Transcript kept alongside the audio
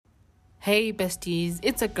Hey besties,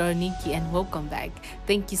 it's a girl Nikki and welcome back.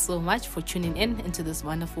 Thank you so much for tuning in into this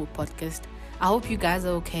wonderful podcast. I hope you guys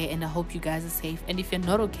are okay and I hope you guys are safe. And if you're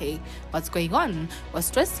not okay, what's going on? What's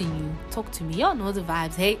stressing you? Talk to me. Y'all know the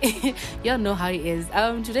vibes, hey? Y'all know how it is.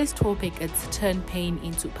 Today's topic is turn pain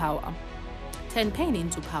into power. Turn pain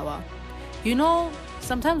into power. You know,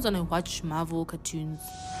 sometimes when I watch Marvel cartoons,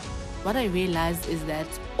 what I realize is that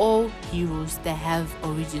all heroes, they have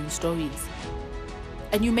origin stories.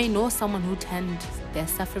 And you may know someone who turned their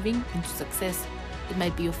suffering into success. It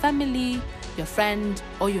might be your family, your friend,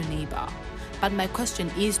 or your neighbor. But my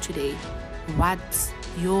question is today, what's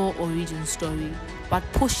your origin story? What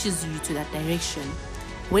pushes you to that direction?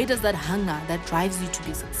 Where does that hunger that drives you to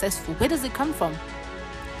be successful, where does it come from?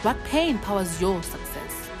 What pain powers your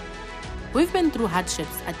success? We've been through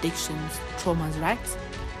hardships, addictions, traumas, right?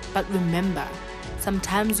 But remember,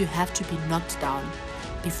 sometimes you have to be knocked down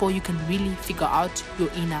before you can really figure out your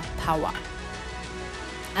inner power.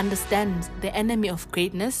 Understand, the enemy of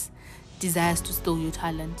greatness desires to steal your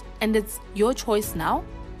talent, and it's your choice now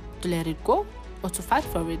to let it go or to fight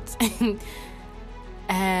for it.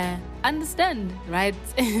 Understand, right?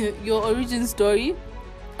 Your origin story,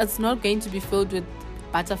 it's not going to be filled with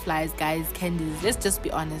butterflies, guys, candies. Let's just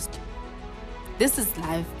be honest. This is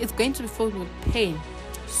life. It's going to be filled with pain,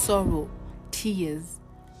 sorrow, tears,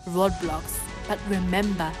 roadblocks. But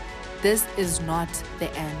remember, this is not the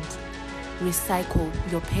end. Recycle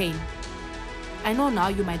your pain. I know now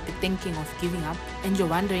you might be thinking of giving up and you're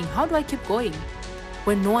wondering, how do I keep going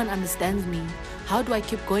when no one understands me? How do I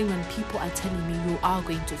keep going when people are telling me you are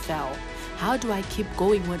going to fail? How do I keep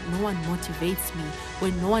going when no one motivates me,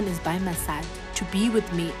 when no one is by my side to be with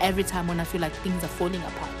me every time when I feel like things are falling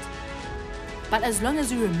apart? But as long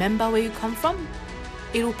as you remember where you come from,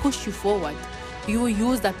 it will push you forward. You will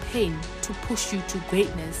use that pain to push you to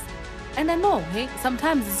greatness. And I know, hey,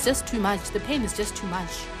 sometimes it's just too much. The pain is just too much.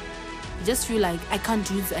 You just feel like, I can't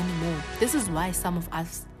do this anymore. This is why some of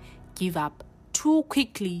us give up too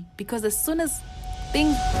quickly, because as soon as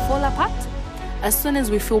things fall apart, as soon as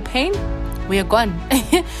we feel pain, we are gone.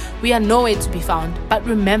 We are nowhere to be found. But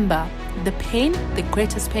remember, the pain, the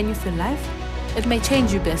greatest pain of your life, it may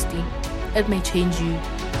change you, bestie. It may change you.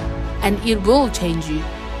 And it will change you.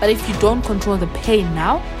 But if you don't control the pain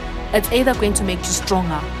now, it's either going to make you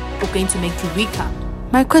stronger or going to make you weaker.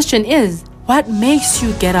 My question is, what makes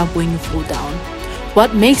you get up when you fall down?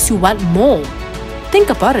 What makes you want more? Think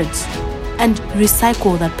about it and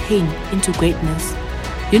recycle that pain into greatness.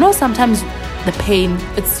 You know, sometimes the pain,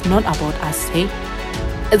 it's not about us, hey?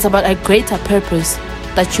 It's about a greater purpose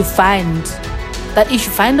that you find. That if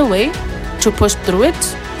you find a way to push through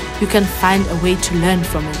it, you can find a way to learn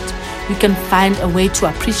from it. You can find a way to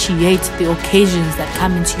appreciate the occasions that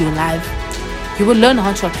come into your life. You will learn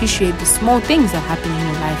how to appreciate the small things that happen in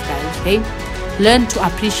your life, guys, okay? Learn to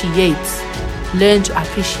appreciate. Learn to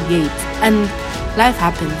appreciate. And life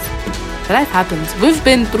happens. Life happens. We've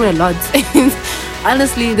been through a lot.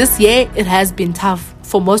 Honestly, this year, it has been tough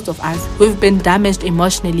for most of us. We've been damaged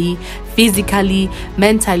emotionally, physically,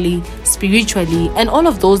 mentally, spiritually, and all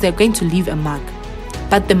of those, they're going to leave a mark.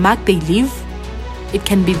 But the mark they leave, it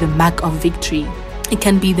can be the mark of victory. It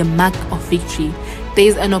can be the mark of victory. There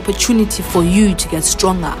is an opportunity for you to get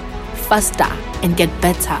stronger, faster, and get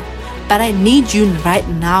better. But I need you right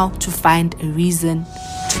now to find a reason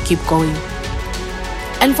to keep going.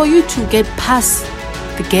 And for you to get past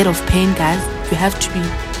the gate of pain, guys, you have to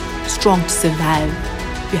be strong to survive.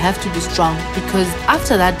 You have to be strong, because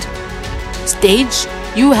after that stage,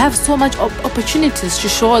 you have so much opportunities to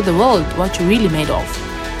show the world what you're really made of.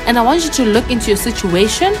 And I want you to look into your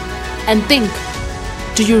situation and think,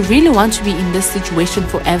 do you really want to be in this situation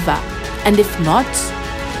forever? And if not,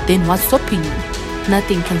 then what's stopping you?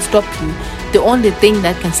 Nothing can stop you. The only thing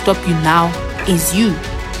that can stop you now is you.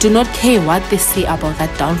 Do not care what they say about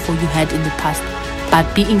that downfall you had in the past,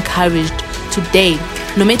 but be encouraged today.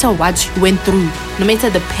 No matter what you went through, no matter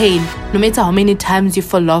the pain, no matter how many times you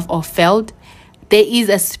fell off or failed, there is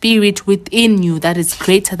a spirit within you that is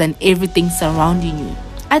greater than everything surrounding you.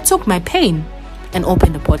 I took my pain and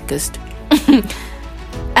opened a podcast.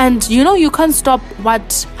 And you know, you can't stop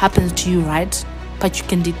what happens to you, right? But you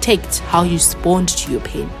can detect how you respond to your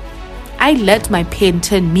pain. I let my pain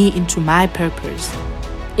turn me into my purpose,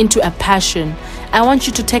 into a passion. I want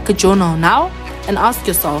you to take a journal now and ask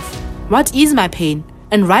yourself, what is my pain?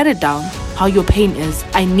 And write it down, how your pain is.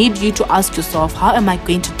 I need you to ask yourself, how am I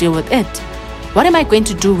going to deal with it? What am I going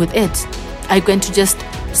to do with it? Are you going to just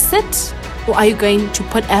sit? Or are you going to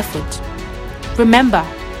put effort? Remember,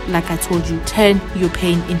 like I told you, turn your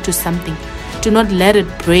pain into something. Do not let it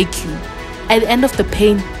break you. At the end of the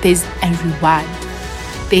pain, there's a reward.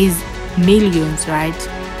 There's millions, right?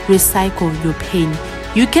 Recycle your pain.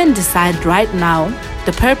 You can decide right now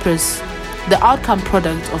the purpose, the outcome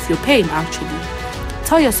product of your pain, actually.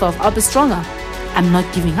 Tell yourself, I'll be stronger. I'm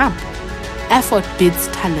not giving up. Effort beats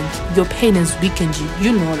talent. Your pain has weakened you.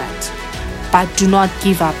 You know that. But do not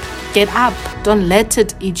give up. Get up. Don't let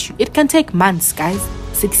it eat you. It can take months, guys.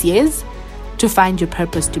 6 years to find your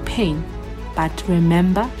purpose to pain. But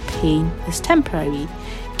remember, pain is temporary.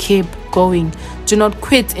 Keep going. Do not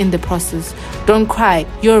quit in the process. Don't cry.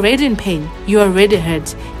 You're already in pain. You're already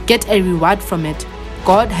hurt. Get a reward from it.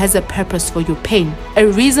 God has a purpose for your pain, a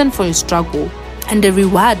reason for your struggle, and a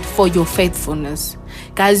reward for your faithfulness.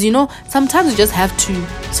 Guys, sometimes you just have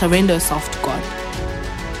to surrender yourself to God.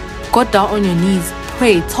 Go down on your knees.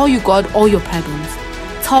 Pray. Tell your God all your problems.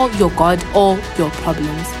 Tell your God all your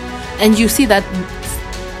problems. And you see that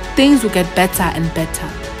things will get better and better.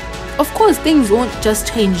 Of course, things won't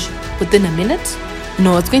just change within a minute.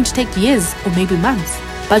 No, it's going to take years or maybe months.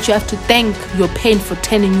 But you have to thank your pain for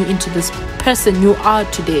turning you into this person you are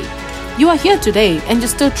today. You are here today and you're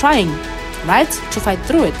still trying, right? To fight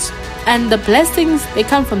through it. And the blessings, they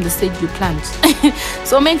come from the seed you plant.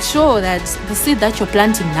 So make sure that the seed that you're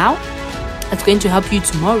planting now, it's going to help you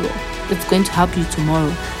tomorrow. It's going to help you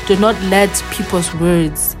tomorrow. Do not let people's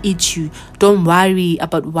words eat you. Don't worry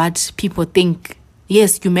about what people think.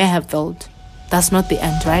 Yes, you may have failed. That's not the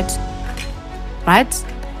end, right? Right?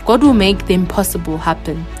 God will make the impossible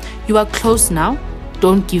happen. You are close now.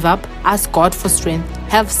 Don't give up. Ask God for strength.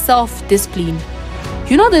 Have self-discipline.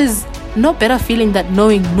 There's no better feeling than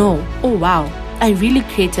knowing, no, oh wow, I really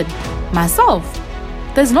created myself.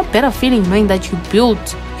 There's no better feeling knowing that you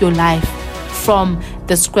built your life from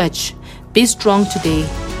the scratch. Be strong today.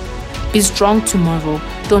 Be strong tomorrow.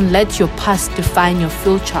 Don't let your past define your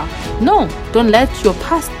future. No, don't let your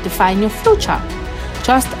past define your future.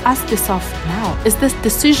 Just ask yourself now, is this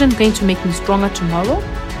decision going to make me stronger tomorrow?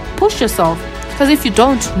 Push yourself, because if you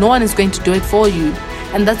don't, no one is going to do it for you.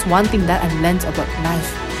 And that's one thing that I learned about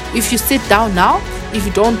life. If you sit down now, if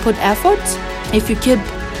you don't put effort, if you keep,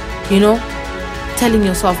 telling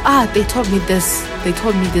yourself, they told me this,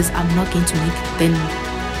 I'm not going to make it,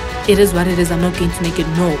 then it is what it is, I'm not going to make it.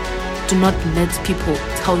 No, do not let people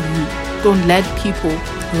tell you. Don't let people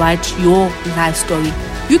write your life story.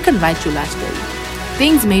 You can write your life story.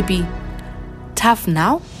 Things may be tough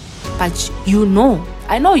now, but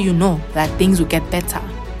I know that things will get better.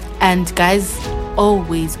 And guys,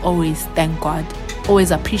 always thank God.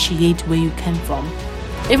 Always appreciate where you came from.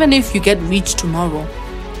 Even if you get rich tomorrow,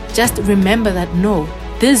 just remember that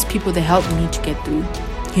these people, they helped me to get through,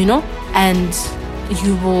 and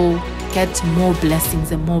you will get more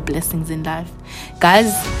blessings and more blessings in life.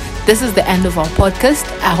 Guys, this is the end of our podcast.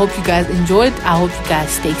 I hope you guys enjoyed. I hope you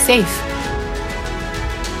guys stay safe.